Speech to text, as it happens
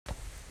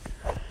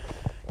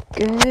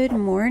Good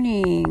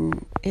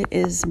morning. It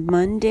is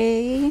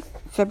Monday,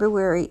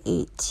 February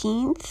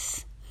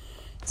 18th,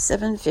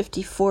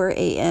 7:54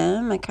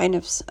 a.m. I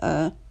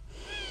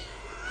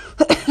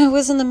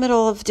was in the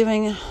middle of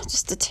doing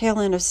just the tail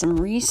end of some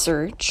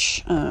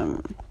research.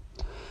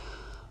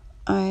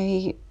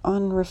 I,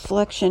 on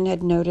reflection,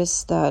 had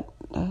noticed that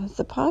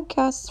the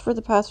podcasts for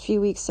the past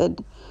few weeks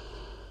had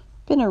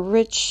been a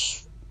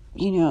rich,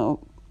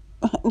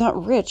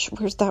 not rich,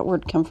 where's that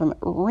word come from?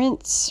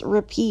 Rinse,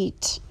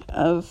 repeat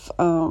of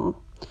more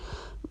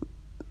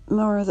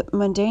of the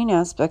mundane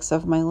aspects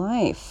of my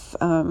life.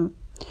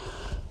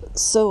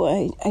 So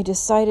I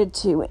decided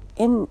to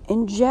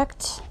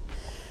inject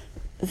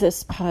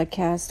this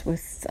podcast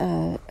with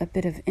a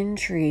bit of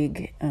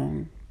intrigue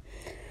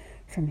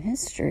from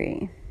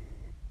history.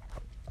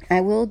 I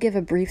will give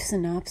a brief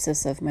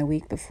synopsis of my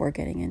week before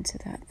getting into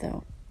that,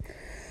 though.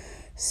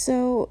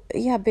 So,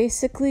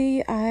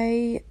 basically,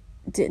 I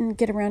didn't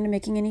get around to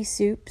making any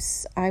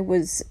soups. I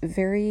was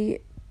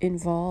very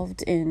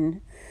involved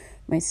in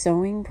my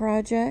sewing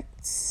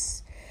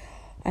projects.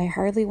 I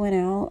hardly went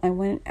out. I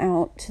went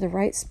out to the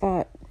right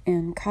spot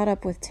and caught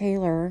up with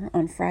Taylor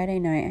on Friday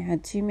night. I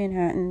had 2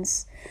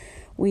 Manhattans.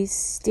 We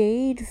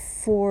stayed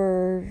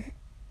for,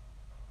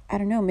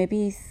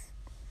 maybe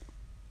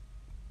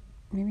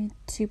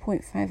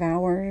 2.5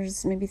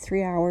 hours, maybe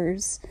 3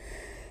 hours.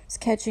 Just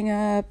catching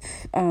up.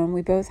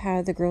 We both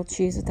had the grilled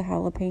cheese with the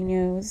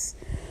jalapenos.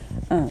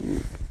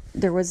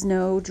 There was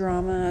no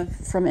drama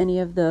from any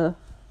of the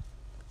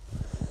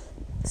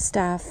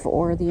staff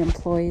or the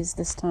employees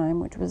this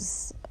time, which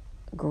was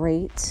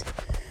great.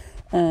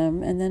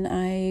 And then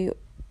I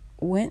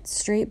went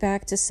straight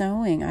back to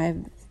sewing.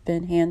 I've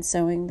been hand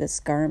sewing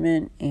this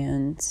garment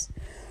and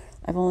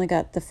I've only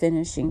got the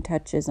finishing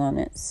touches on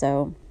it.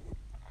 So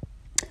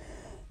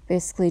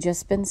basically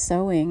just been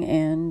sewing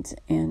and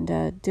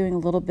doing a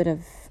little bit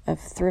of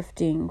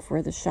thrifting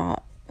for the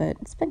shop. But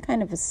it's been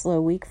kind of a slow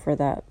week for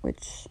that,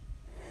 which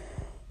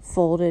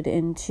folded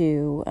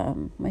into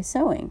my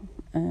sewing.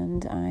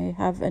 And I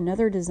have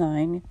another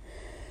design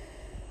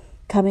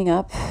coming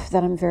up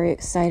that I'm very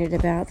excited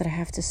about that I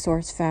have to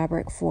source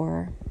fabric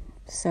for.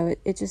 So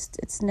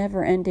it's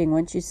never ending.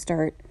 Once you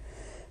start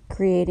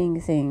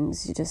creating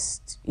things,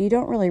 you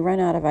don't really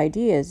run out of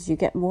ideas. You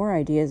get more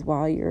ideas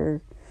while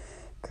you're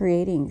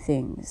creating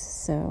things.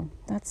 So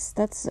that's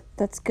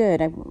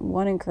good. I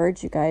want to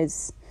encourage you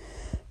guys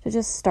to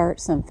just start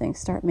something,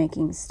 start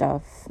making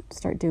stuff,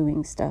 start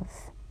doing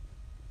stuff.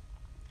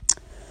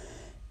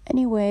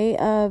 Anyway,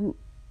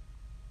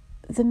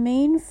 the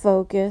main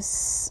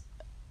focus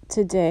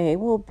today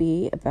will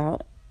be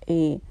about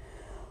a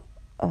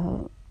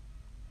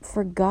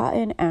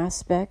forgotten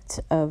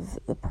aspect of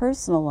the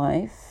personal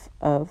life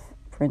of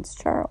Prince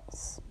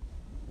Charles.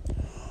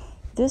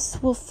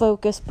 This will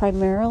focus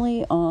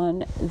primarily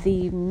on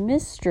the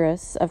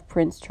mistress of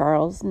Prince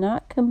Charles,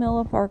 not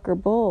Camilla Parker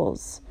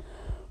Bowles,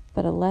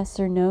 but a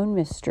lesser-known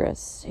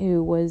mistress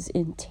who was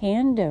in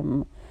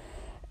tandem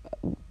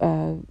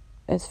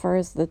as far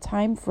as the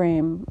time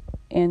frame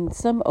and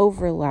some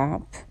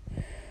overlap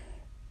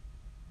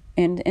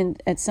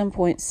and at some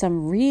point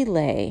some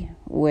relay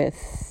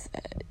with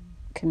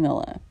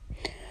Camilla.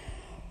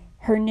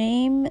 Her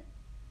name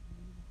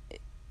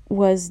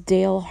was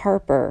Dale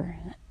Harper,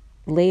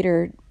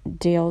 later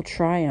Dale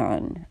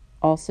Tryon,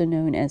 also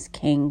known as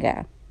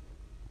Kanga.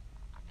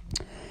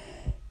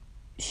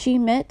 She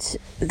met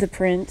the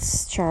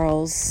Prince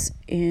Charles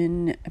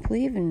in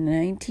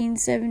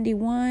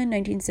 1971,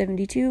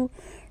 1972,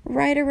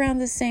 right around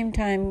the same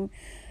time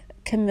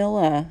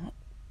Camilla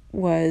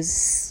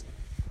was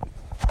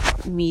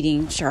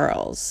meeting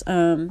Charles.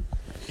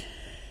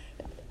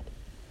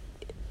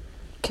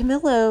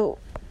 Camilla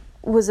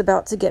was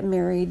about to get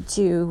married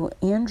to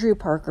Andrew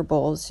Parker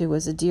Bowles, who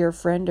was a dear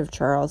friend of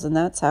Charles, and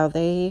that's how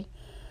they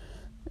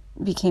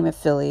became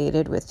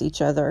affiliated with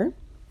each other.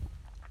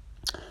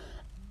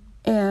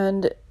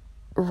 And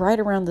right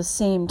around the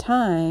same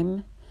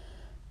time,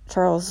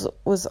 Charles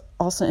was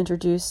also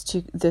introduced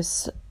to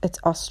it's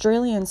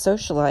Australian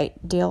socialite,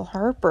 Dale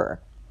Harper.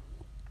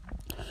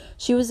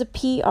 She was a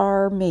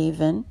PR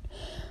maven,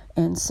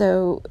 and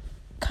so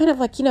kind of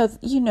like,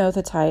 you know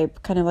the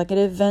type, kind of like an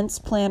events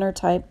planner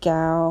type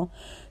gal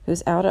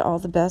who's out at all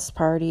the best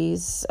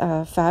parties,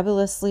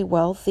 fabulously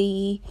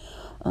wealthy,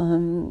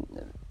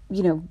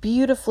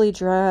 beautifully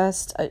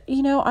dressed. Let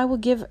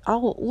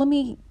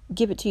me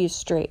give it to you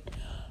straight.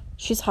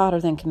 She's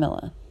hotter than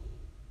Camilla.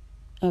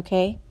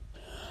 Okay?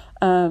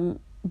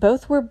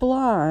 Both were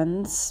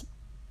blondes,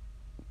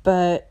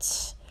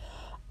 but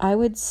I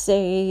would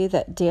say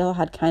that Dale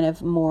had kind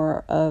of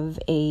more of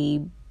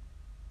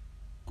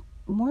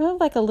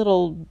like a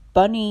little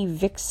bunny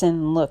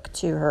vixen look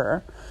to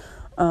her.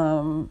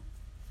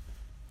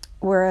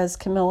 Whereas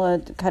Camilla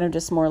kind of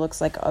just more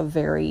looks like a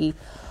very,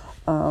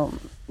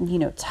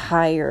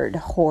 tired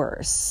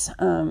horse.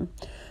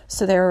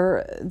 So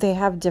they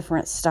have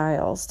different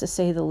styles, to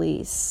say the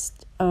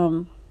least.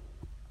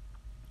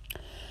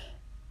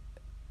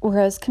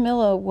 Whereas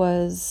Camilla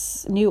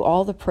knew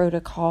all the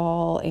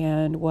protocol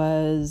and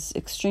was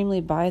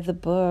extremely by the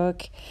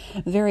book,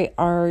 very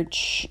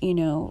arch,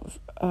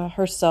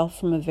 herself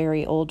from a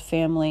very old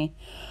family.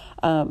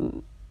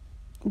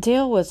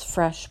 Dale was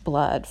fresh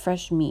blood,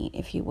 fresh meat,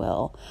 if you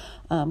will.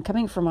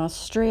 Coming from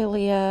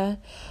Australia,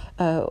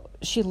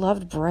 she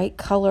loved bright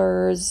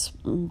colors.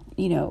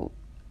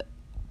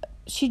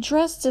 She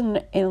dressed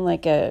in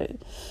like an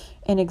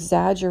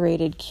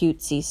exaggerated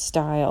cutesy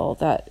style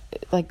that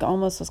like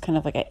almost was kind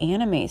of like an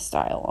anime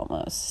style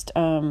almost.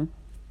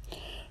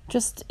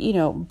 Just,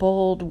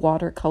 bold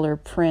watercolor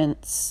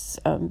prints,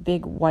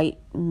 big white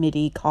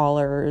midi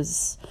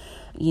collars,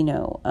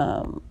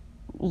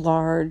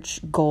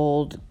 large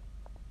gold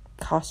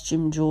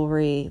costume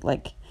jewelry,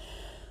 like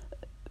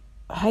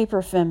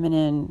hyper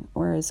feminine,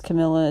 whereas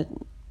Camilla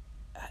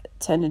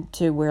tended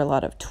to wear a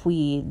lot of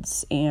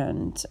tweeds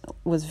and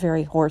was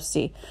very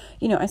horsey.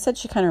 I said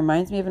she kind of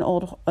reminds me of an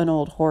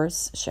old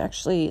horse. She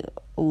actually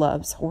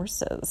loves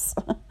horses.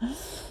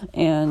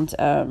 And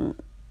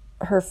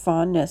her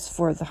fondness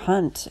for the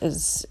hunt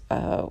is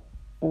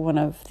one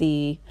of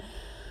the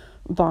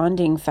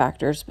bonding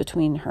factors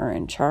between her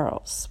and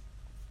Charles.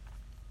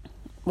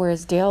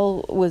 Whereas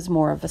Dale was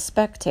more of a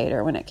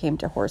spectator when it came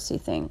to horsey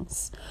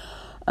things.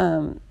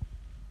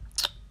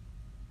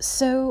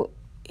 So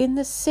in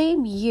the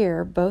same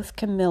year, both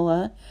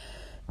Camilla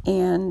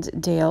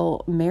and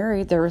Dale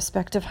married their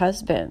respective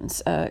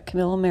husbands.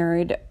 Camilla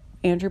married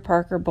Andrew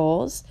Parker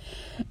Bowles,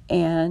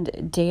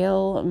 and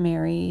Dale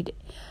married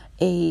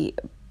a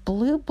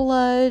blue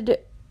blood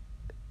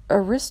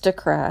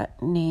aristocrat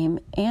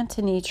named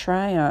Antony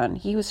Tryon.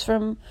 He was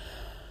from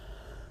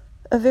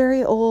a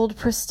very old,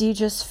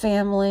 prestigious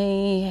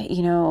family.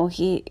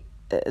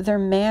 Their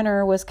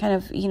manor was kind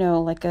of,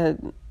 like a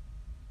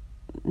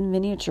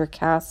miniature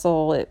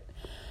castle.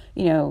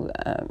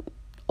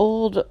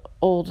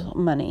 Old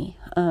money.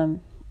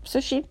 So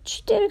she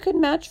did a good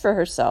match for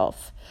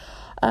herself.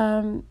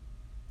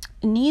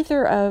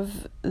 Neither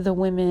of the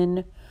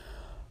women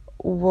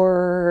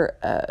were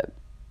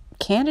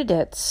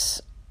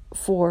candidates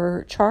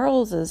for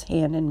Charles's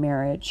hand in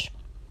marriage,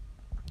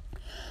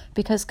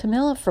 because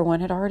Camilla, for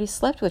one, had already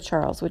slept with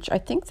Charles, which I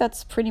think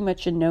that's pretty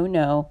much a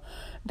no-no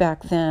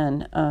back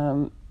then,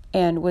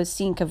 and was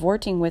seen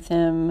cavorting with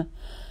him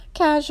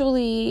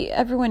casually.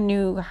 Everyone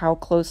knew how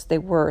close they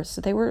were. So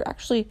they were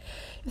actually,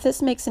 if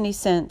this makes any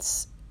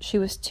sense, she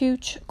was too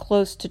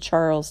close to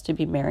Charles to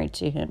be married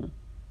to him.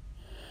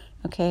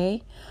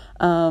 Okay?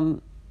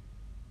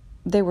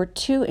 They were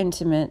too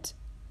intimate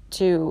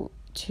to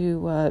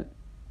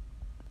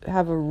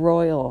have a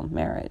royal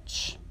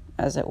marriage,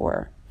 as it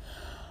were.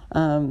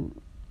 And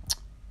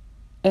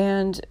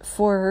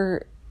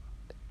for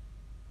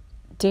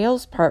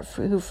Dale's part,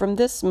 who from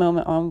this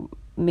moment on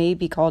may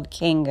be called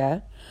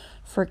Kanga,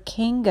 for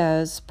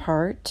Kanga's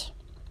part,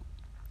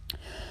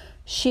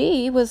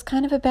 she was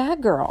kind of a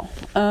bad girl.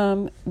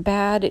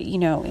 Bad,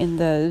 in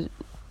the,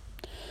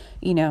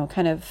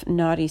 kind of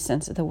naughty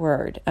sense of the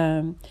word.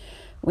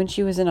 When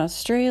she was in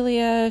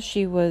Australia,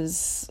 she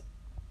was,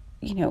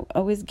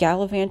 always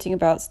gallivanting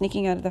about,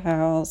 sneaking out of the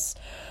house,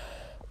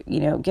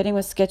 getting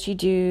with sketchy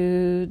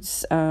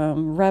dudes,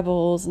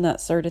 rebels and that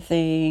sort of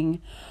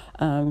thing.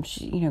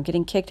 She,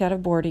 getting kicked out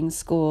of boarding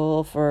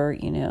school for,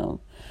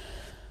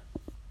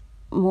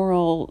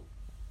 moral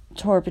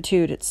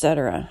turpitude,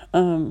 etc.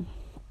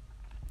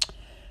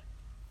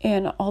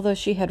 And although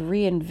she had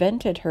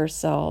reinvented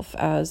herself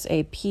as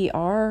a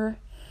PR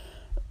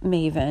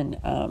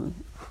maven,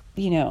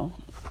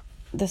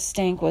 the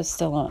stank was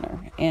still on her.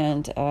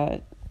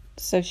 And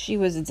so she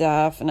was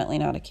definitely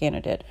not a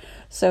candidate.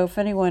 So if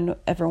anyone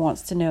ever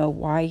wants to know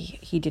why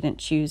he didn't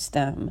choose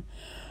them,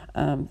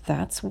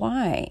 that's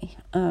why.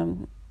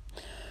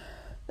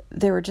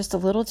 They were just a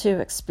little too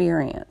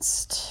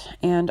experienced.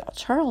 And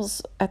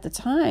Charles, at the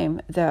time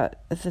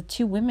that the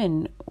two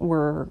women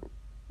were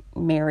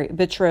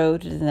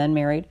betrothed and then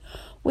married,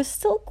 was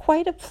still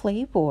quite a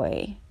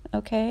playboy,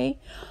 okay?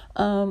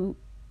 So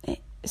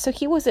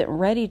he wasn't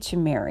ready to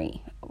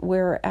marry,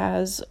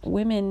 whereas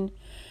women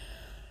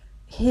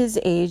his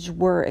age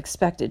were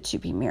expected to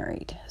be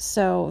married.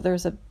 So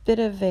there's a bit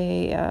of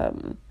a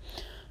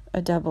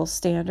double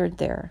standard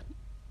there.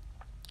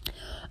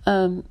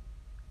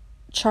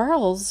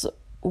 Charles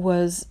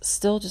was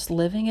still just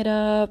living it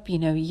up,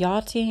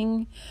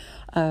 yachting,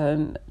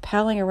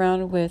 palling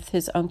around with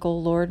his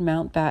uncle, Lord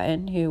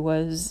Mountbatten, who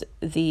was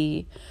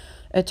the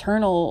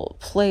eternal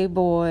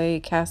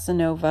playboy,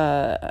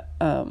 Casanova,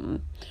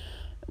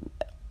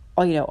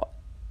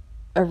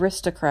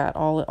 aristocrat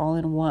all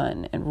in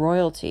one, and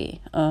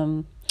royalty.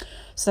 So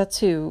that's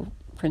who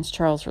Prince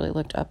Charles really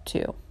looked up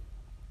to.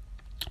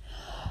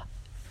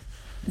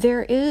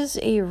 There is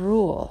a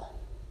rule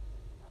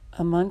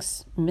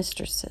amongst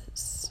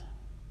mistresses,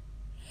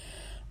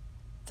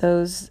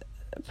 those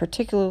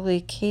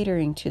particularly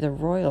catering to the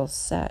royal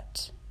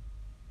set,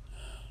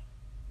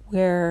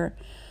 where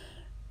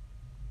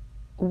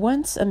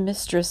once a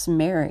mistress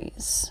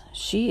marries,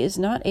 she is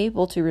not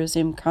able to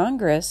resume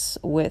congress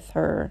with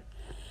her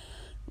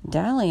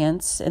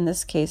dalliance, in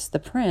this case the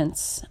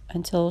prince,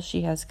 until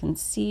she has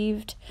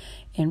conceived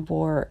and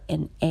bore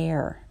an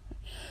heir.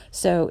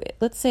 So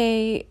let's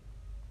say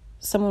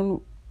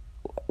someone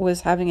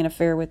was having an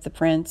affair with the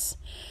prince,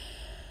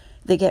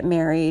 they get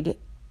married,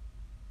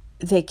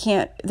 they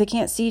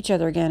can't see each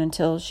other again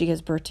until she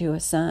gives birth to a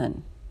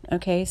son.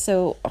 Okay,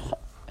 so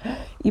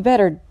you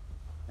better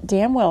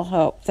damn well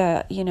hope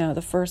that,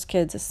 the first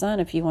kid's a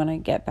son if you want to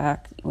get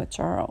back with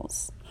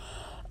Charles.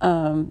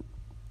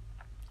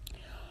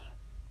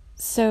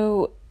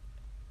 So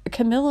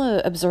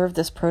Camilla observed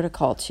this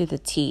protocol to the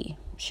T.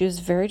 She was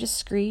very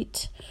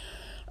discreet.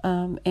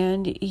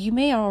 And you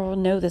may all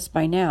know this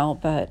by now,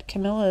 but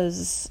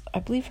Camilla's, I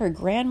believe her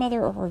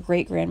grandmother or her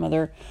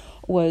great-grandmother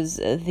was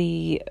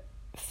the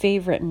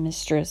favorite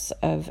mistress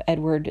of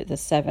Edward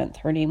VII.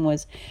 Her name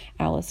was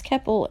Alice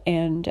Keppel,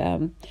 and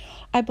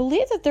I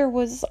believe that there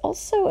was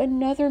also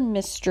another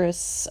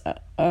mistress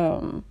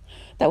that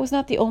was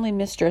not the only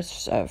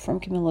mistress from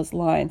Camilla's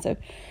line. So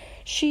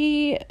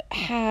she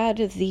had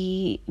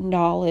the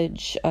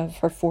knowledge of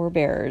her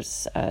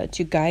forebears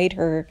to guide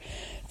her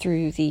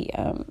through the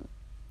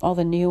all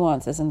the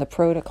nuances and the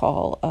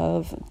protocol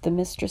of the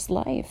mistress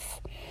life.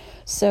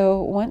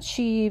 So once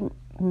she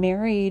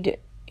married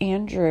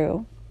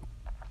Andrew,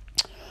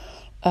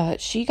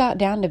 she got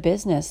down to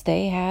business.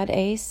 They had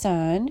a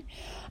son.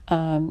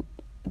 But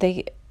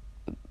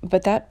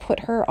that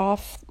put her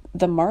off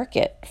the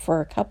market for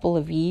a couple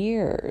of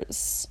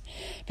years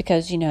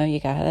because, you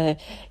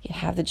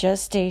have the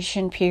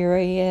gestation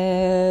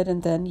period,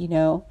 and then,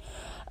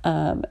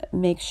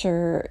 make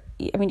sure,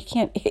 you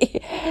can't,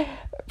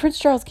 Prince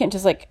Charles can't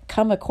just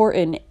come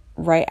a-courting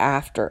right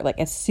after,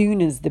 as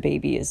soon as the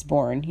baby is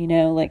born,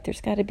 there's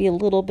got to be a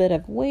little bit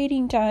of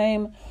waiting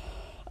time.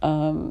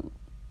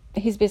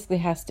 He's basically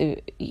has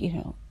to,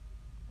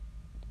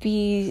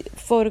 be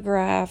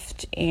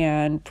photographed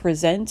and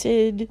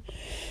presented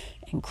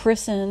and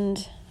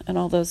christened and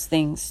all those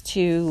things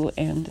too,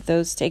 and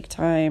those take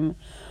time.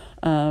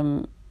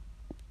 Camilla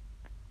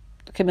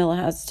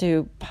has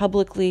to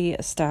publicly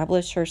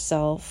establish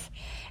herself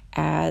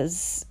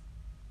as,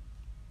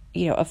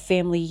 a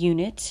family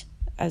unit,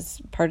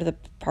 as part of the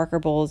Parker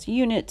Bowles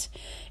unit,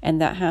 and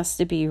that has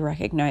to be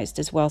recognized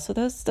as well. So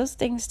those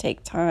things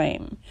take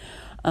time.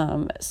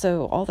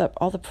 So all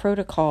the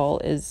protocol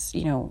is,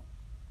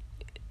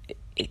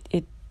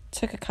 it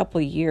took a couple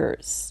of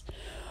years.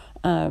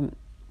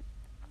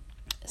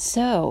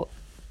 So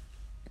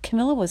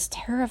Camilla was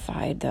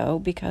terrified, though,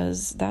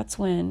 because that's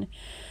when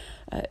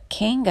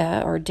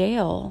Kanga or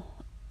Dale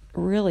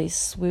really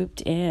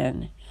swooped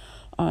in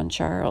on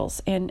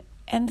Charles. And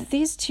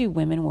these two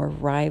women were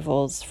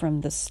rivals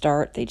from the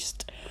start. They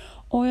just,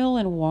 oil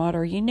and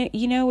water. You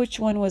know which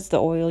one was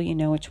the oil,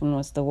 which one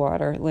was the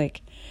water.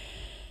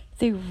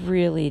 They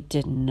really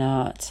did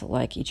not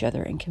like each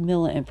other. And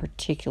Camilla in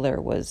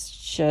particular was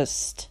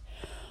just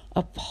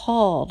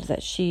appalled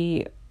that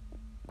she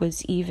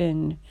was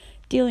even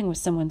dealing with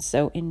someone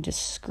so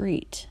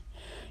indiscreet.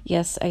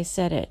 Yes, I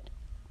said it.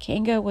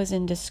 Kanga was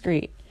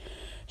indiscreet.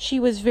 She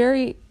was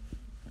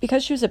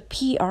because she was a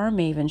PR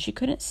maven, she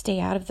couldn't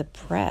stay out of the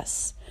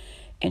press.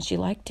 And she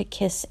liked to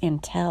kiss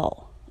and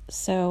tell.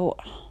 So,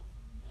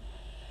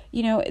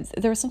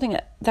 there was something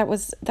that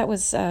was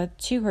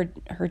to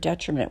her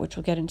detriment, which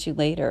we'll get into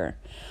later.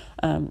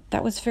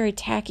 That was very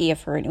tacky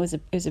of her, and it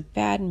was a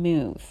bad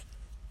move.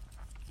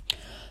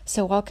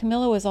 So while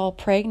Camilla was all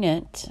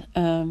pregnant,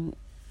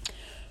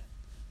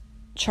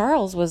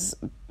 Charles was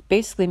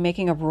basically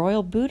making a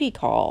royal booty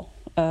call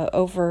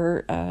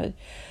over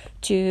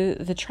to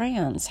the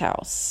Tryon's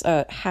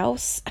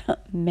house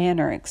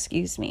manor,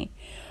 excuse me.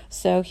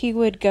 So he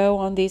would go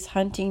on these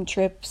hunting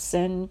trips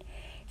and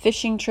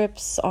fishing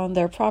trips on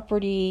their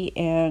property,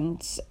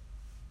 and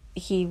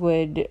he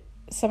would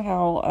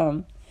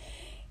somehow,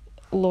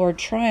 Lord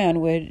Tryon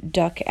would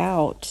duck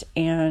out,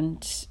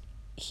 and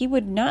he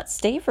would not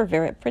stay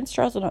Prince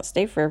Charles would not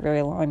stay for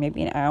very long,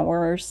 maybe an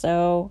hour or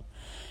so,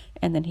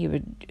 and then he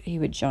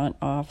would jaunt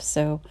off.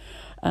 So,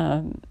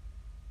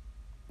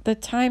 the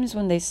times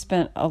when they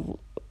spent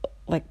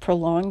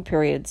prolonged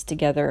periods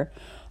together,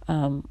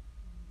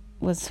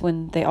 was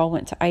when they all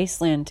went to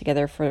Iceland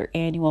together for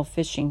annual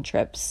fishing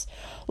trips.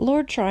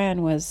 Lord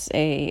Tryon was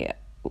an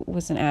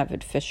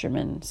avid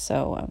fisherman,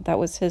 so that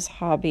was his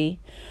hobby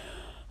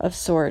of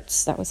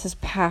sorts. That was his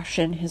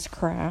passion, his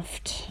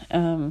craft.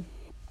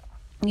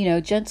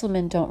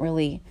 Gentlemen don't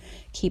really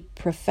keep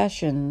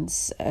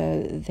professions.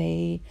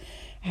 They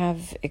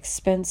have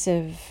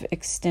expensive,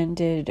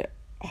 extended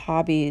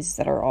hobbies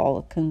that are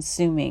all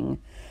consuming.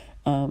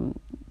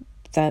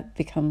 That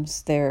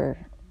becomes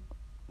their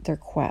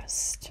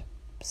quest.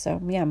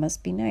 So yeah,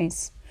 must be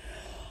nice.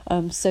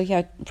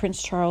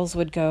 Prince Charles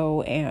would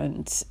go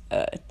and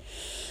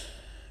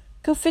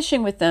go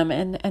fishing with them,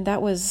 and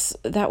that was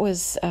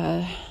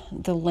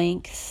the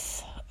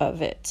length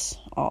of it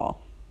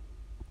all.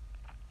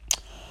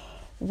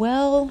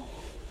 Well,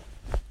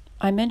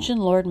 I mentioned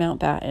Lord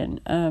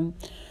Mountbatten.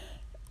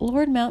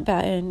 Lord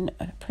Mountbatten,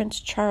 Prince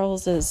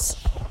Charles's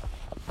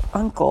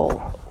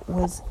uncle,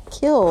 was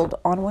killed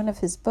on one of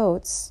his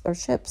boats or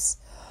ships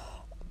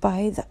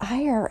by the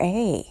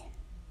IRA.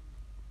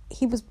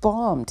 He was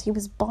bombed.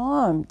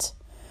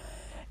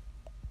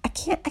 I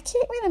can't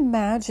even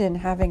imagine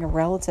having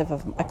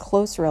a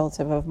close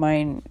relative of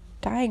mine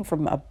dying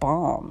from a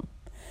bomb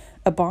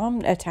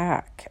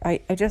attack.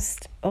 I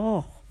just,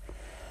 oh.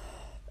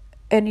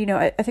 And,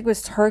 I think it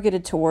was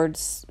targeted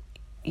towards,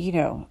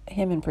 him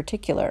in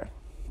particular.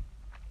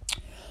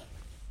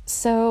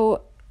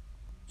 So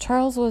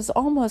Charles was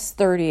almost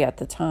 30 at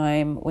the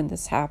time when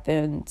this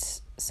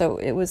happened. So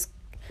it was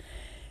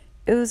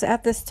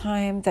at this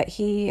time that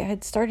he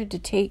had started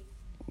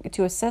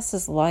to assess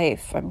his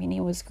life. I mean, he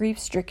was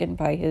grief-stricken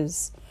by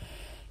his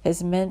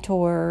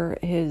mentor,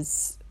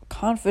 his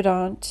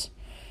confidant,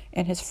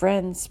 and his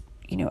friend's,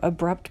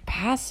 abrupt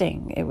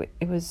passing.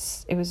 It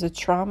was a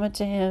trauma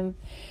to him,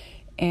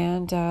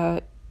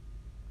 and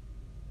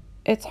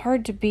it's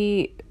hard to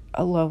be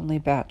a lonely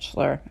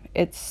bachelor.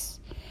 It's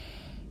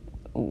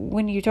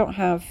when you don't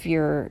have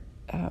your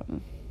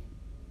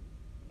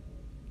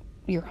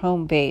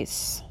home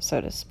base, so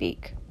to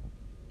speak.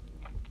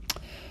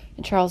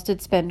 And Charles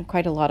did spend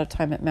quite a lot of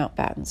time at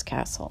Mountbatten's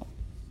castle.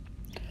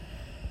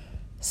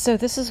 So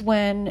this is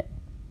when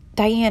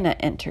Diana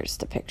enters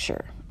the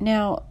picture.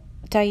 Now,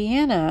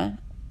 Diana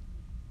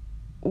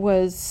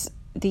was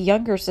the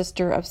younger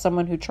sister of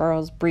someone who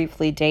Charles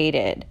briefly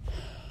dated.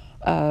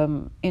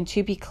 And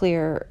to be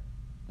clear,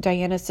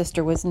 Diana's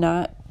sister was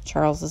not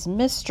Charles's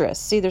mistress.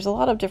 See, there's a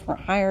lot of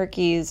different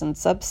hierarchies and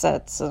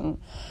subsets and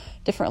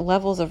different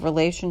levels of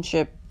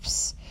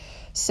relationships.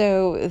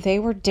 So they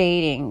were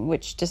dating,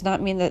 which does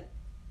not mean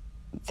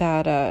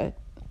that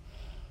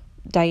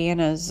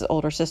Diana's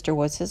older sister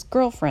was his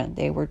girlfriend.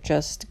 They were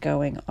just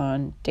going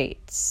on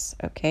dates,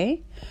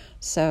 okay?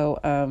 So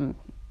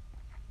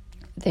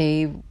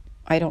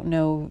I don't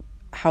know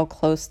how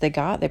close they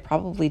got. They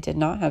probably did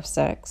not have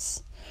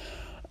sex.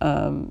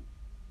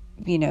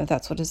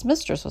 That's what his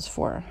mistress was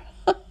for.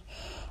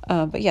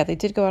 But yeah, they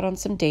did go out on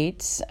some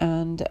dates,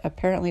 and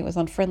apparently it was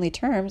on friendly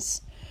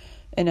terms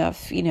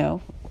enough,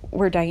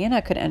 where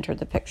Diana could enter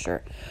the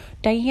picture.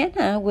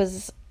 Diana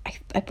was,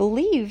 I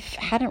believe,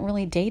 hadn't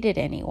really dated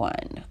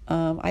anyone.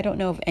 I don't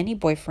know of any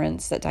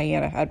boyfriends that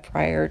Diana had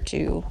prior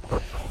to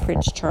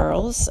Prince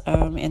Charles,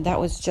 and that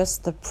was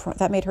just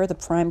that made her the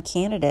prime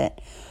candidate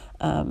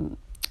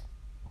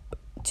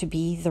to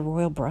be the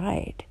royal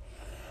bride.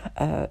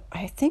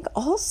 I think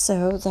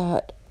also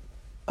that,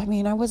 I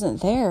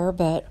wasn't there,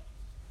 but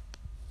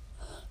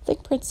I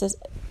think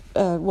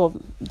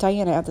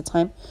Diana at the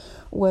time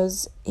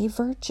was a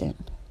virgin,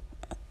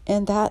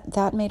 and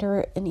that made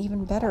her an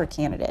even better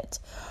candidate.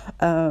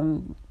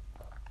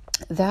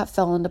 That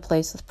fell into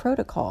place with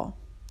protocol.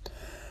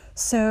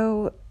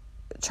 So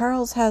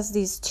Charles has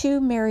these two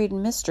married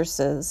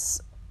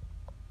mistresses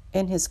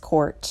in his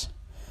court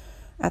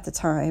at the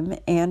time,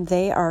 and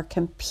they are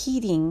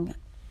competing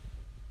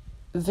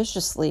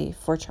viciously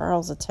for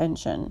Charles'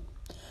 attention.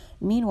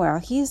 Meanwhile,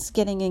 he's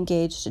getting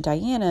engaged to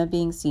Diana,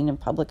 being seen in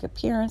public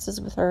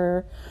appearances with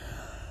her.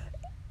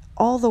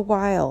 All the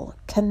while,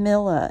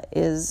 Camilla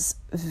is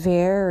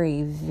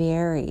very,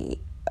 very,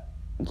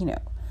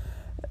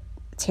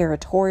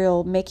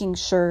 territorial, making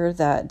sure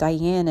that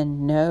Diana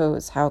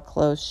knows how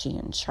close she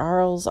and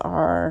Charles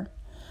are.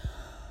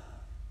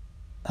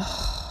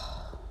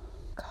 Oh,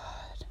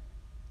 God.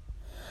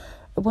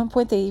 At one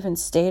point, they even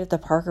stayed at the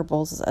Parker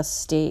Bowles'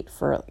 estate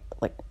for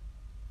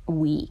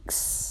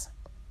weeks.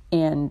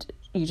 And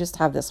you just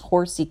have this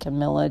horsey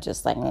Camilla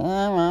just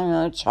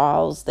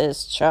Charles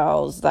this,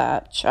 Charles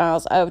that,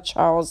 Charles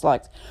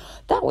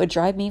that would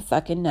drive me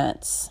fucking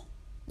nuts.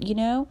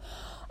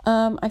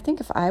 I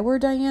think if I were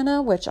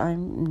Diana, which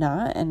I'm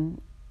not,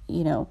 and,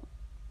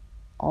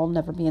 I'll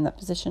never be in that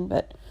position,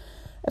 but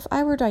if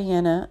I were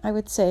Diana, I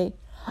would say,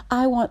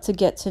 I want to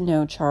get to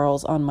know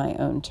Charles on my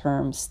own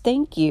terms.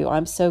 Thank you.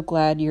 I'm so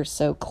glad you're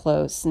so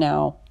close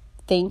now.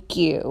 Thank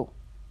you.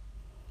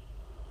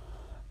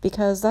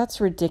 Because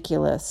that's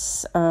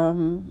ridiculous.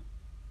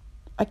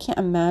 I can't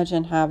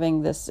imagine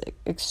having this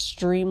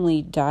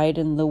extremely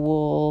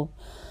dyed-in-the-wool,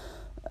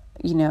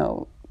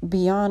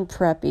 beyond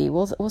preppy,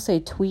 we'll say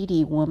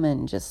tweety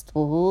woman, just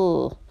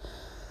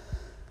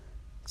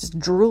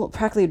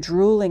practically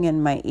drooling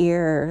in my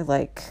ear,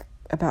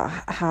 about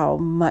how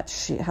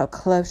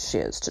close she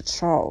is to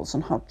Charles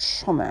and how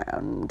charming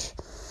and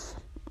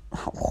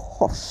how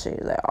horsey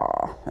they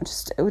are.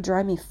 It would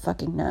drive me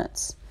fucking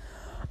nuts.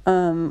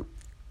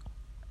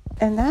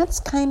 And that's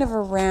kind of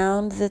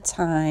around the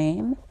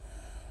time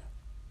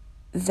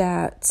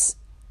that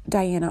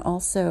Diana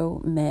also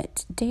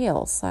met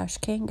Dale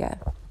 / Kanga,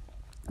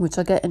 which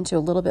I'll get into a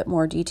little bit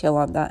more detail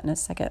on that in a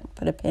second.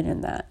 Put a pin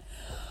in that.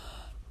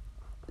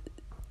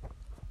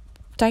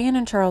 Diana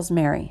and Charles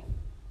marry.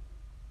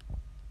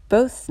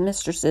 Both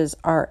mistresses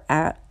are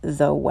at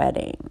the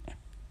wedding.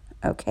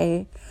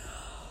 Okay?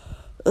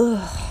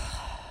 Ugh.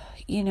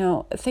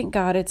 Thank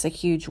God it's a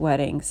huge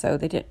wedding, so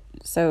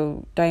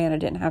Diana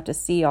didn't have to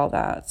see all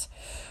that.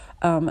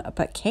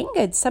 But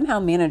Kanga somehow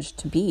managed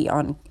to be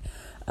on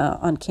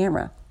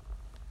camera.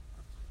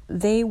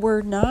 they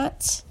were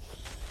not,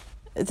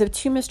 the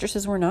two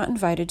mistresses were not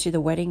invited to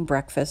the wedding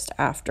breakfast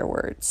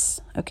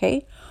afterwards.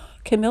 Okay.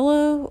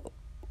 Camilla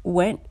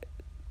went,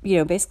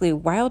 basically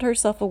wiled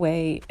herself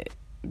away,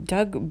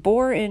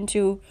 bore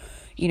into,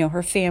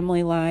 her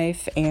family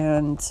life,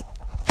 and,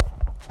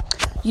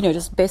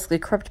 just basically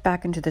crept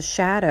back into the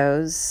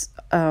shadows,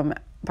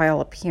 by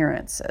all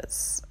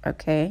appearances.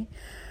 Okay.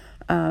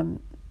 And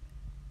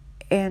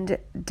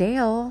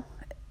Dale,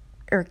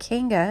 or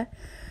Kinga,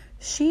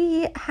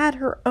 she had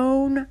her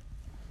own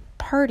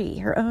party,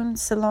 her own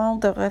salon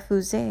de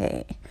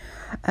refusé,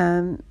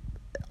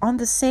 on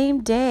the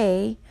same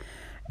day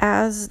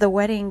as the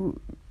wedding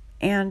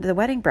and the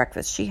wedding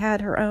breakfast. She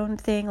had her own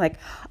thing, like,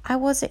 I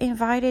wasn't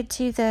invited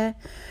to the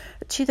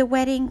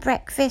wedding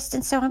breakfast,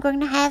 and so I'm going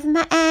to have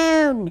my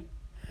own.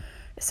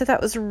 So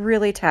that was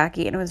really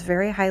tacky, and it was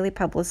very highly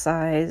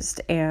publicized,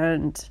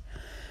 and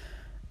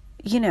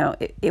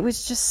it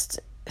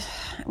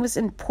was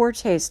in poor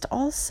taste.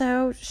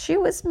 Also, she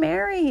was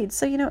married,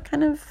 so it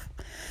kind of,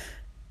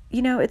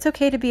 it's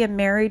okay to be a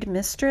married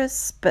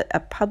mistress, but a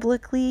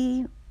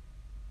publicly,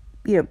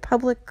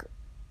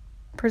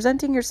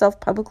 presenting yourself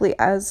publicly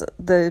as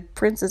the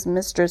prince's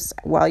mistress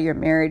while you're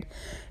married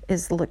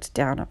is looked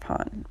down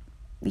upon.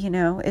 I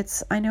know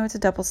it's a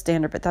double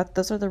standard, but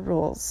those are the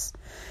rules.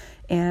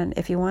 And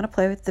if you want to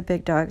play with the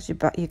big dogs, you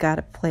got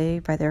to play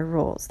by their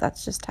rules.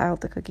 That's just how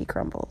the cookie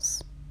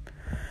crumbles.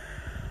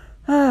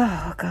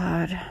 Oh,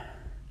 God.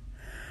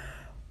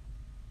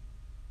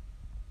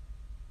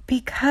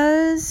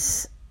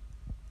 Because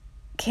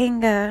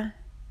Kinga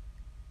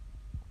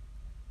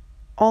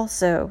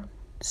also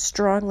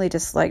strongly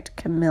disliked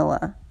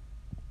Camilla,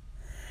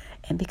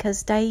 and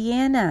because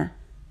Diana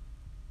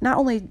not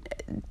only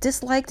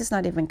disliked does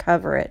not even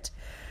cover it,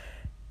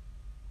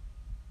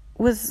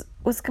 was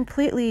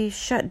completely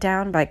shut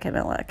down by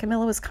Camilla.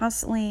 Camilla was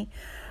constantly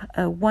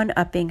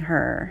one-upping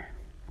her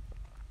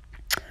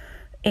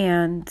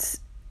and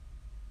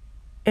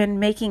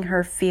making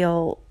her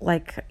feel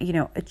like,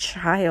 a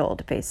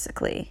child,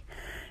 basically,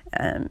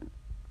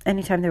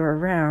 anytime they were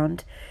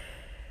around,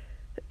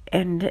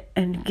 and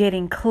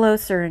getting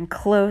closer and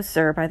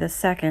closer by the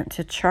second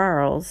to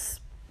Charles.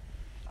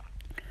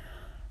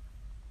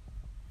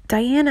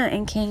 Diana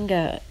and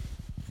Kinga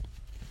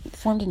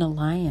formed an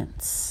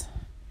alliance.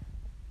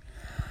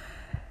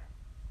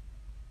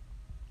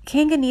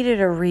 Kinga needed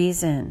a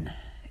reason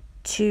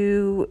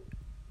to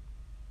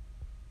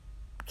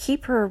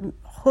keep her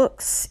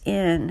hooks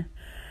in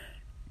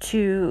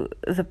to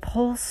the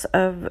pulse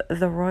of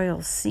the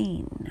royal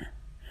scene.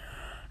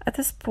 At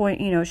this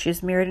point,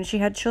 she's married and she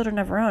had children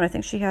of her own. I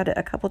think she had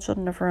a couple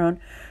children of her own.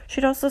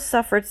 She'd also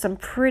suffered some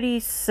pretty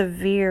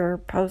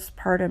severe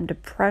postpartum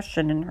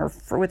depression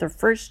with her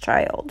first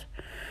child.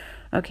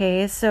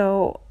 Okay,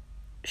 so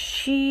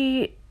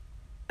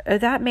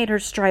that made her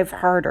strive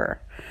harder,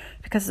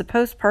 because the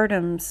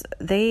postpartums,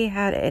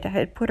 it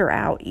had put her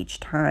out each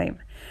time,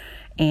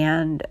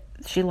 and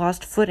she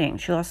lost footing.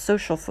 She lost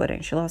social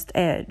footing. She lost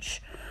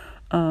edge.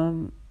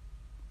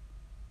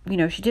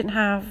 She didn't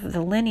have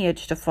the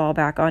lineage to fall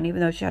back on,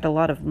 even though she had a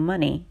lot of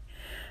money.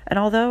 And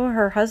although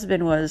her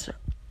husband was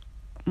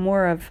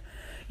more of,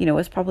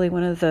 was probably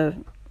one of the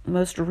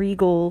most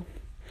regal,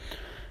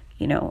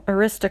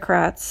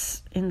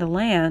 aristocrats in the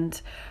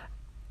land,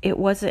 it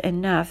wasn't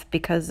enough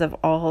because of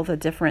all the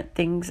different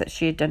things that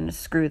she had done to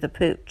screw the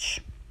pooch.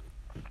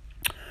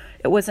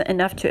 It wasn't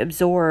enough to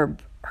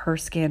absorb her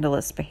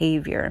scandalous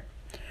behavior.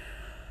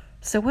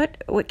 So what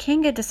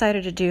Kinga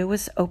decided to do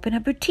was open a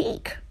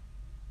boutique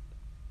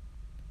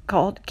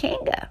called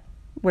Kinga,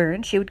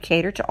 wherein she would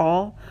cater to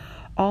all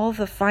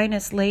the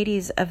finest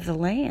ladies of the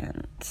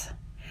land,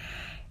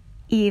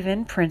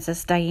 even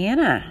Princess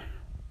Diana.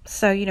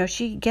 So,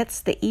 she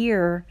gets the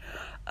ear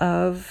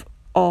of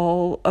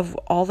all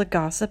the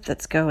gossip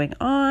that's going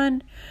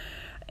on.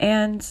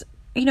 And,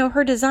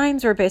 her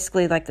designs were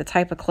basically like the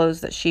type of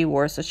clothes that she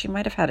wore. So she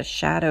might have had a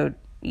shadow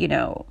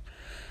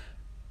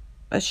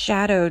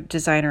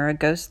designer, a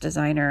ghost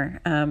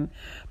designer.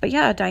 But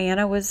yeah,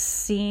 Diana was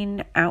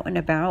seen out and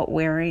about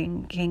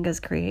wearing Kinga's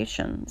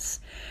creations.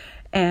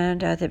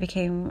 And they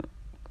became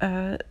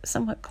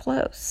somewhat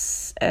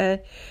close,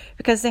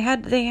 because they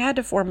had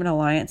to form an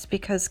alliance,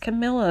 because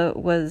Camilla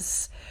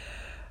was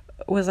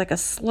like a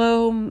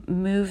slow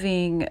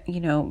moving,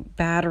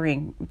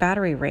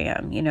 battery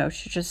ram.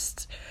 She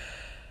just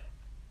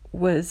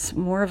was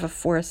more of a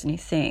force than you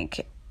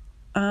think.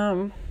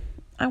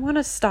 I want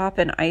to stop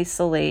and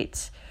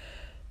isolate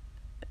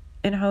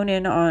and hone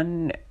in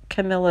on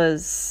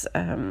Camilla's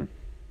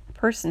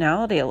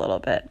personality a little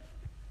bit.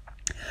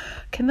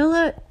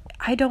 Camilla,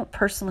 I don't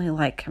personally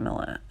like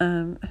Camilla.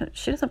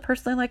 She doesn't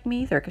personally like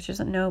me either, because she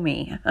doesn't know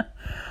me.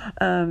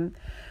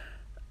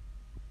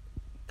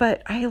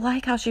 But I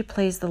like how she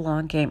plays the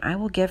long game. I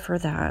will give her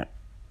that.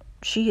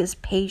 She is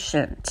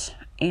patient,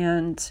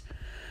 and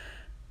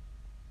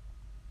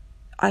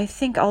I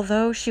think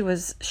although she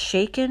was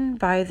shaken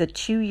by the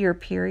 2-year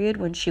period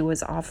when she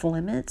was off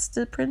limits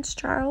to Prince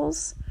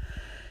Charles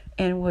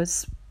and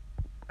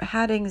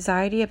had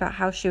anxiety about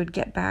how she would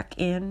get back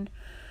in,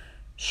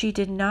 she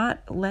did not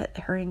let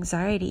her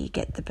anxiety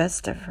get the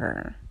best of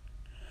her.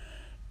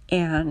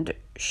 And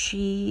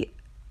she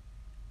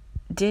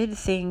did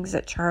things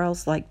that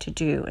Charles liked to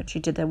do, and she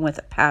did them with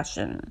a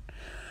passion.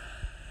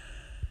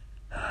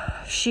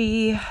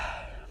 She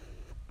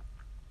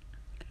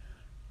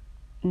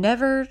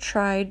never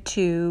tried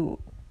to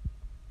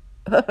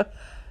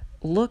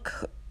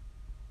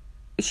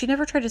she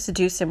never tried to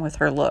seduce him with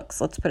her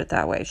looks, let's put it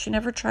that way. She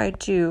never tried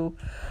to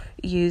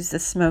use the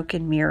smoke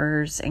and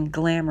mirrors and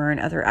glamour and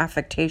other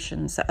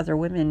affectations that other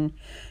women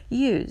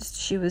used.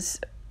 She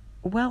was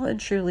well and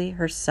truly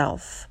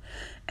herself.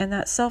 And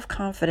that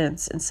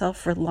self-confidence and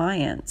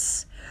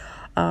self-reliance,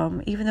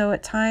 even though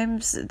at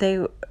times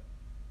they,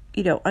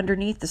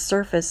 underneath the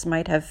surface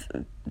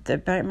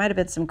there might have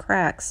been some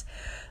cracks,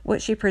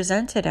 what she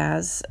presented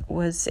as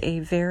was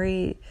a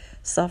very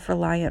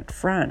self-reliant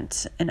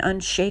front, an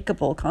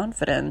unshakable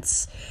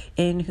confidence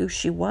in who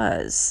she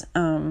was.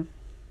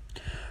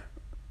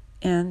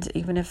 And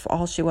even if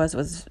all she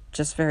was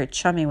just very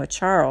chummy with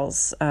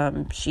Charles,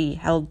 she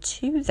held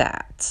to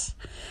that.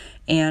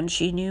 And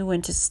she knew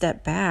when to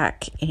step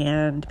back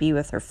and be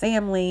with her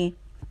family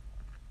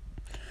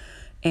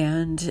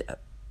and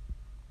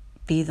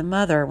be the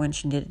mother when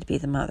she needed to be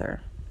the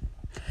mother.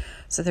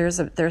 So there's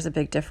a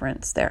big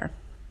difference there.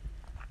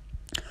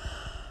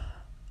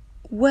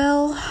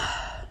 Well,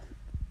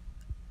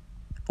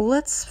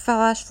 let's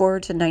flash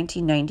forward to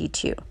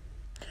 1992.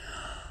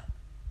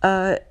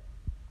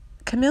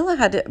 Camilla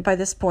had, by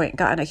this point,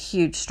 gotten a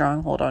huge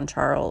stronghold on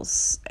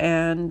Charles,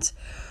 and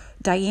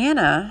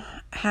Diana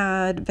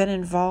had been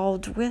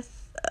involved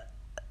with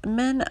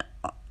men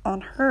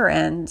on her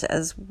end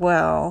as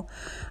well.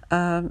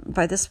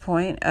 By this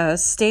point, a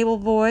stable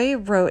boy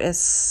wrote a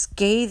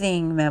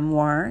scathing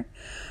memoir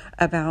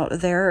about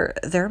their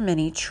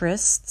many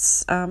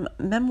trysts.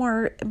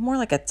 Memoir, more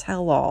like a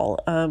tell-all,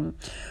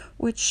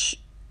 which,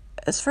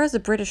 as far as the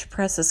British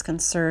press is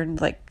concerned,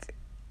 like,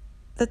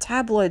 the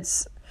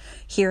tabloids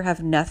here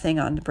have nothing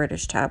on the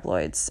British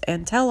tabloids,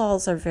 and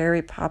tell-alls are a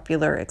very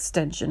popular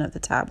extension of the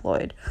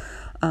tabloid.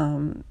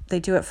 They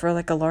do it for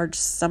like a large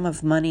sum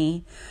of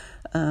money,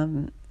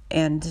 and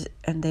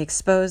they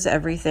expose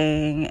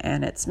everything,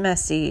 and it's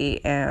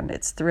messy, and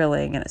it's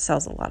thrilling, and it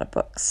sells a lot of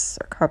books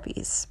or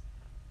copies,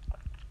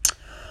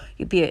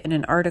 be it in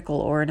an article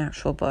or an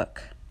actual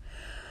book.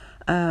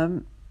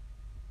 And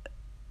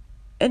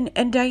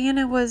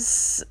Diana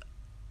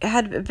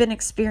had been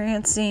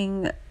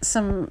experiencing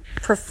some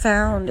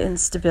profound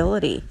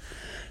instability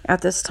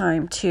at this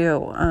time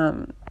too.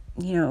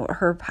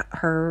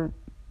 Her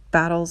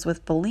battles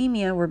with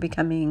bulimia were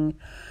becoming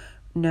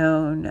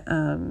known.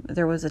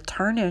 There was a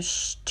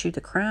tarnish to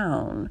the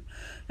crown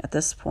at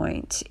this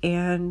point,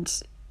 and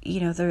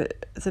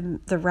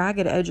the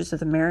ragged edges of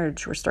the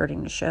marriage were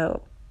starting to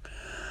show.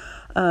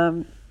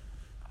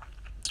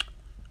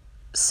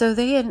 So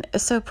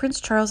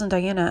Prince Charles and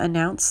Diana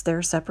announced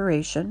their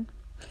separation,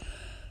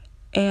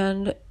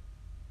 and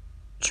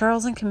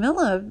Charles and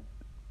Camilla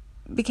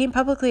became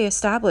publicly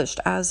established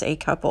as a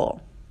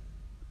couple,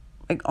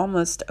 like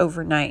almost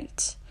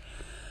overnight.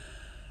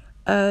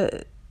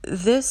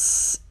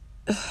 This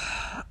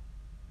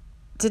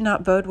did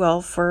not bode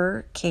well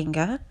for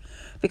Kinga,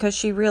 because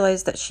she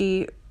realized that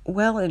she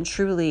well and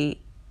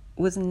truly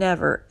was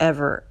never,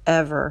 ever,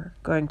 ever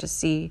going to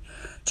see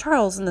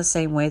Charles in the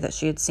same way that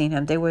she had seen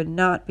him. They would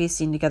not be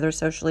seen together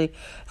socially.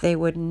 They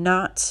would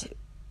not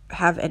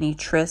have any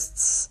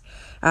trysts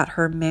at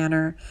her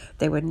manor.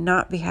 They would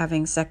not be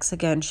having sex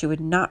again. She would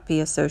not be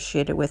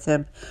associated with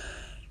him.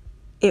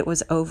 It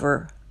was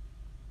over.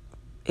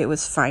 It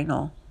was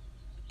final.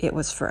 It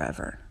was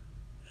forever.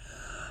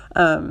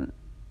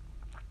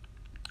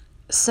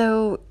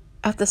 So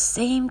at the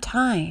same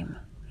time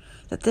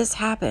that this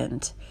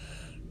happened,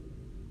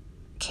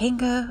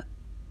 Kinga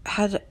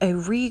had a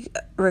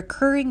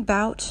recurring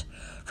bout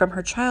from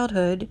her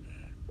childhood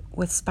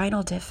with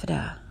spinal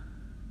bifida.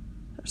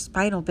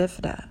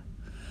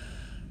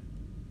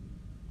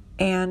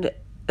 And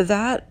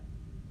that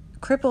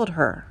crippled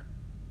her.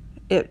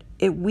 It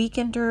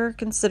weakened her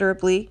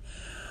considerably.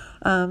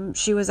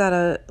 She was at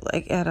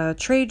a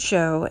trade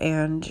show,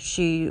 and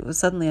she was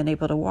suddenly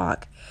unable to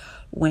walk.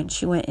 When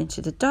she went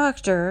into the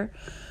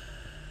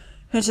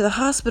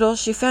hospital,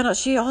 she found out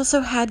she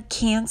also had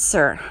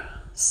cancer.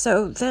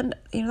 So then,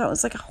 that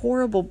was like a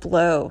horrible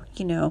blow.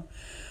 You're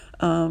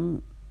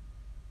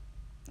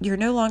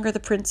no longer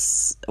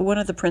one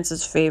of the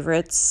prince's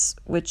favorites,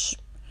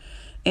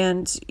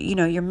 and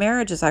your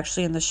marriage is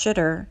actually in the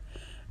shitter,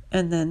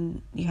 and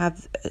then you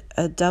have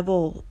a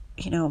double,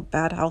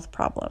 bad health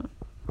problem.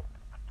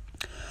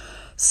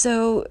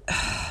 So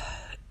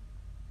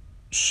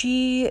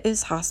she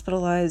is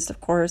hospitalized, of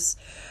course.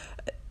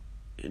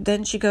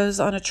 Then she goes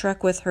on a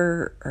trek with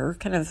her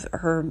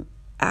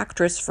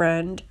actress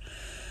friend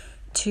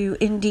to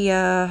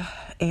India,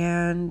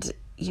 and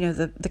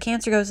the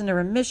cancer goes into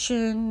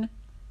remission.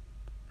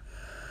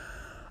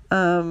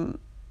 And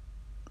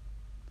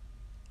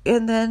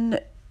then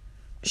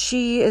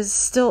she is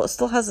still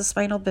has a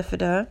spinal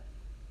bifida,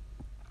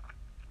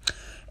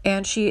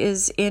 And she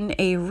is in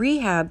a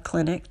rehab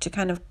clinic to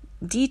kind of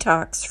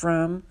detox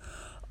from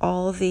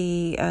all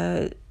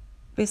the,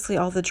 basically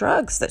all the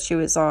drugs that she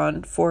was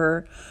on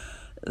for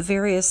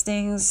various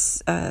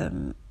things,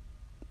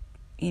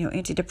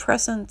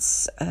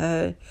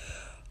 antidepressants,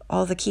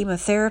 all the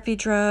chemotherapy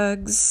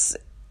drugs,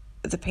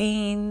 the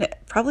pain,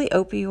 probably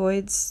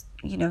opioids,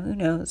 who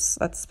knows?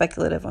 That's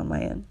speculative on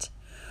my end.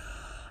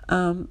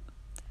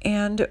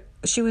 And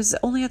she was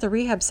only at the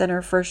rehab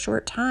center for a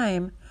short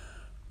time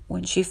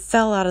when she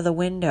fell out of the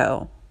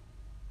window.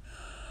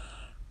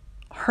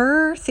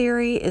 Her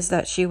theory is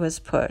that she was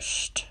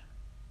pushed.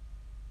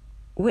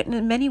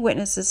 Many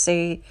witnesses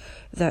say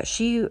that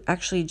she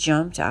actually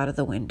jumped out of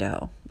the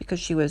window because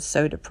she was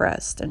so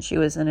depressed and she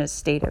was in a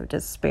state of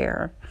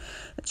despair.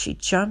 She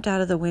jumped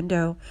out of the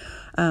window.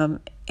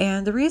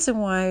 And the reason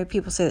why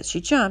people say that she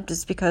jumped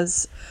is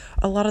because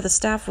a lot of the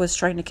staff was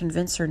trying to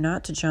convince her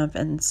not to jump.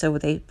 And so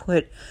they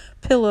put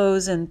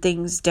pillows and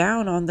things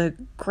down on the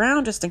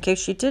ground just in case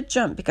she did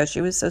jump because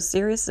she was so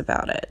serious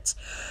about it.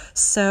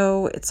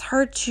 So it's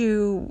hard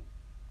to,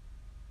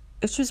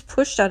 if she was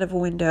pushed out of a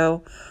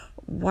window,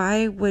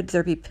 why would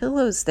there be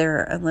pillows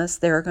there unless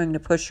they were going to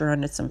push her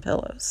onto some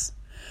pillows?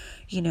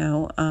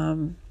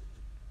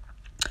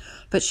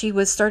 But she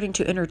was starting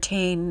to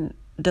entertain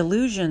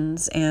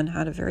delusions and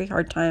had a very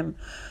hard time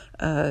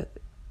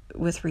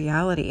with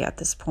reality at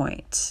this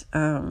point.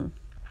 And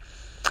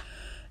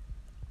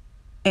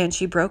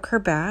she broke her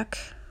back,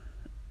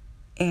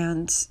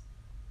 and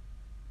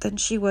then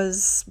she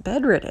was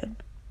bedridden.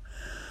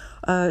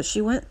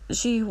 She went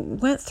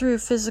through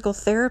physical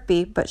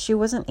therapy, but she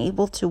wasn't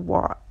able to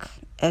walk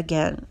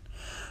again.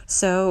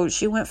 So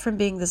she went from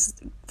being this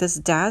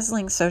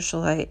dazzling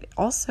socialite,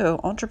 also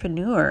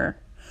entrepreneur,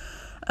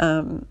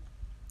 and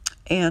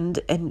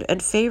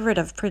favorite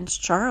of Prince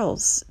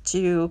Charles,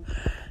 to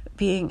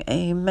being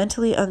a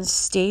mentally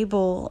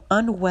unstable,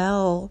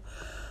 unwell,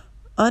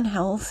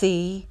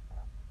 unhealthy,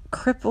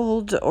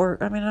 crippled,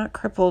 not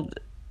crippled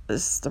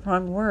is the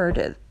wrong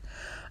word,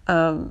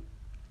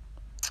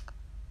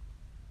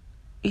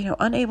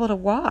 unable to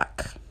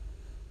walk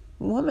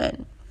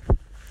woman.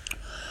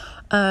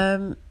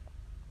 And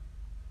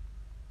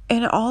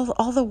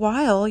all the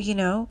while,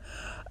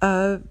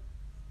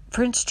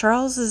 Prince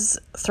Charles is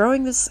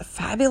throwing this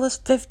fabulous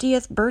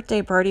 50th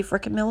birthday party for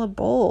Camilla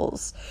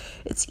Bowles.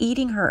 It's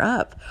eating her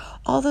up.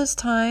 All those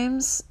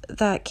times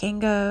that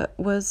Kinga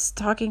was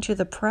talking to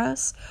the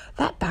press,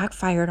 that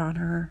backfired on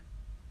her.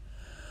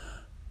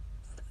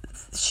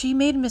 She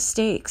made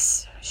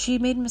mistakes. She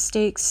made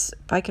mistakes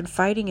by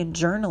confiding in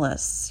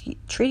journalists,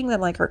 treating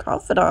them like her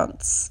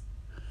confidants.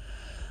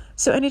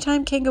 So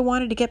anytime Kinga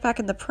wanted to get back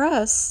in the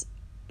press,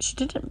 she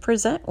didn't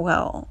present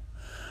well.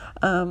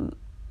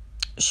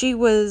 She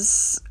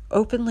was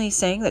openly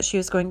saying that she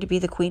was going to be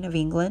the Queen of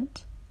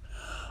England.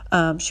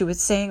 She was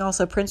saying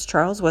also Prince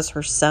Charles was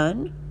her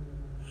son.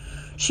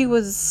 She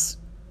was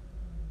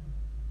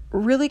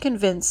really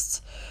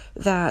convinced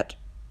that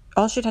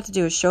all she'd have to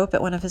do is show up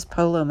at one of his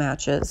polo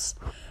matches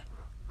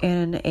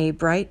in a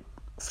bright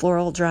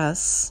floral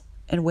dress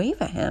and wave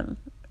at him,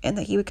 and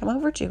that he would come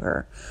over to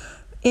her.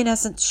 In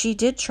essence, she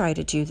did try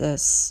to do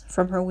this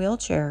from her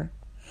wheelchair,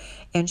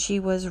 and she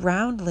was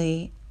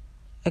roundly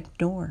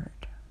ignored.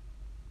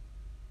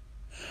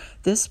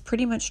 This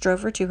pretty much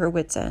drove her to her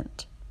wit's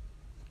end.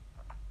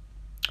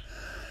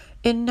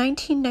 In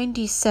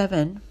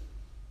 1997,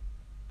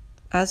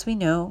 as we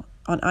know,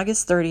 on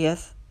August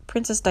 30th,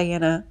 Princess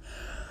Diana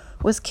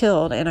was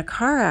killed in a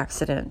car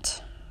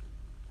accident.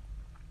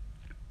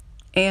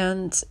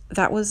 And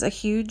that was a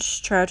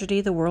huge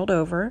tragedy the world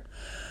over.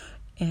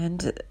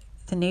 And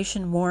the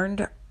nation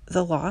mourned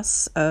the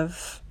loss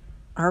of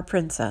our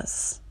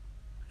princess.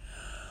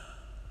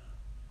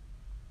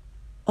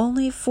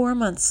 Only 4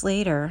 months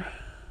later,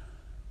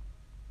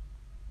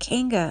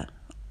 Kinga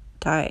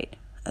died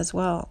as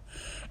well.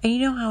 And you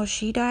know how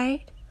she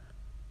died?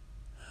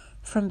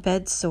 From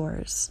bed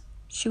sores.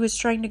 She was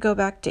trying to go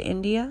back to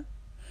India,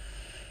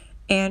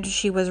 and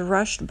she was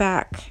rushed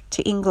back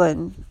to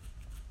England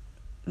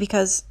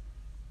because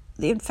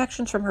the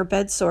infections from her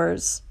bed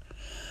sores,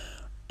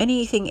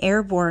 anything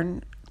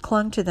airborne,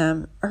 clung to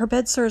them. Her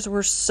bed sores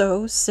were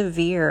so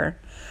severe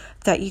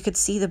that you could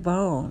see the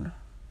bone,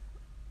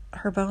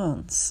 her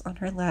bones on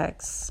her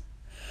legs.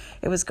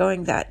 It was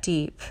going that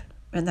deep,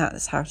 and that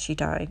is how she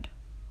died.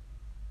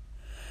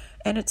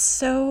 And it's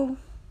so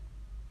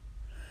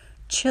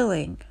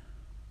chilling.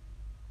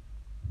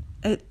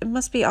 It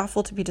must be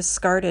awful to be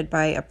discarded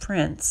by a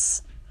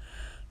prince.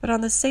 But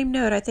on the same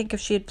note, I think if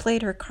she had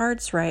played her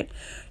cards right,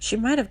 she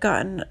might have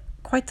gotten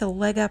quite the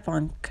leg up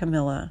on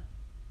Camilla.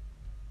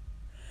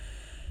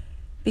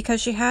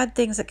 Because she had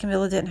things that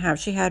Camilla didn't have.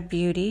 She had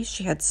beauty,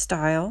 she had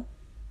style,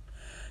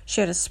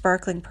 she had a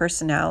sparkling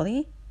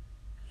personality,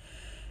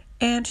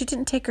 and she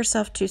didn't take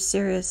herself too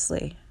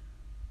seriously.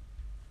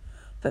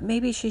 But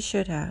maybe she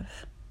should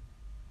have.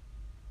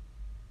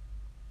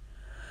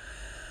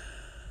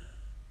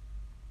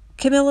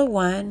 Camilla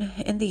won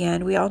in the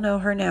end. We all know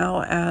her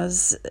now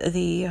as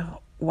the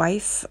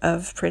wife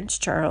of Prince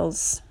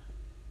Charles.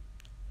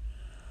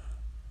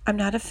 I'm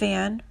not a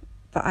fan,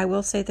 but I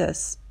will say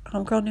this.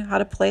 Homegirl knew how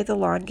to play the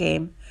long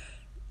game.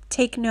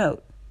 Take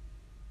note.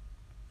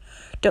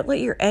 Don't let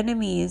your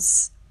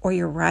enemies or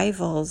your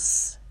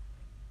rivals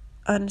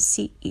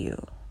unseat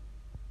you.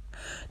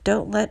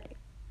 Don't let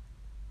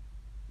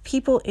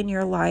people in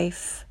your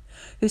life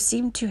who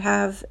seem to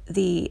have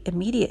the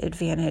immediate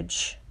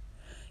advantage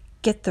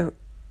get the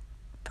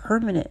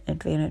permanent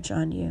advantage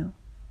on you.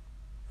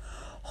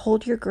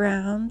 Hold your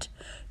ground,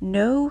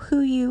 know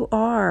who you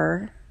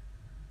are,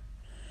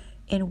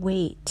 and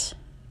wait.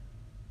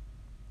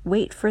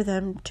 Wait for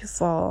them to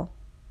fall.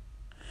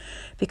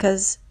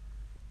 Because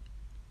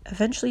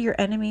eventually your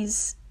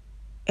enemies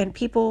and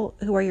people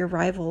who are your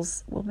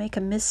rivals will make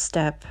a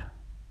misstep.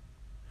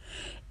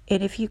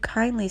 And if you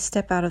kindly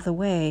step out of the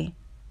way,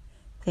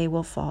 they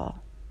will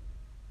fall.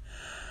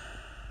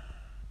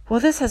 Well,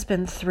 this has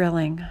been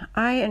thrilling.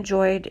 I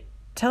enjoyed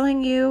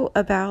telling you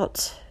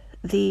about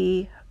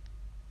the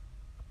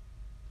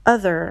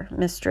other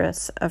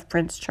mistress of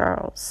Prince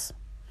Charles.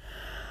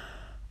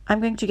 I'm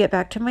going to get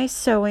back to my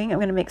sewing. I'm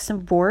going to make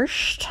some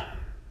borscht.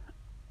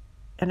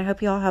 And I hope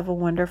you all have a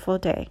wonderful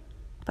day.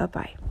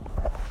 Bye-bye.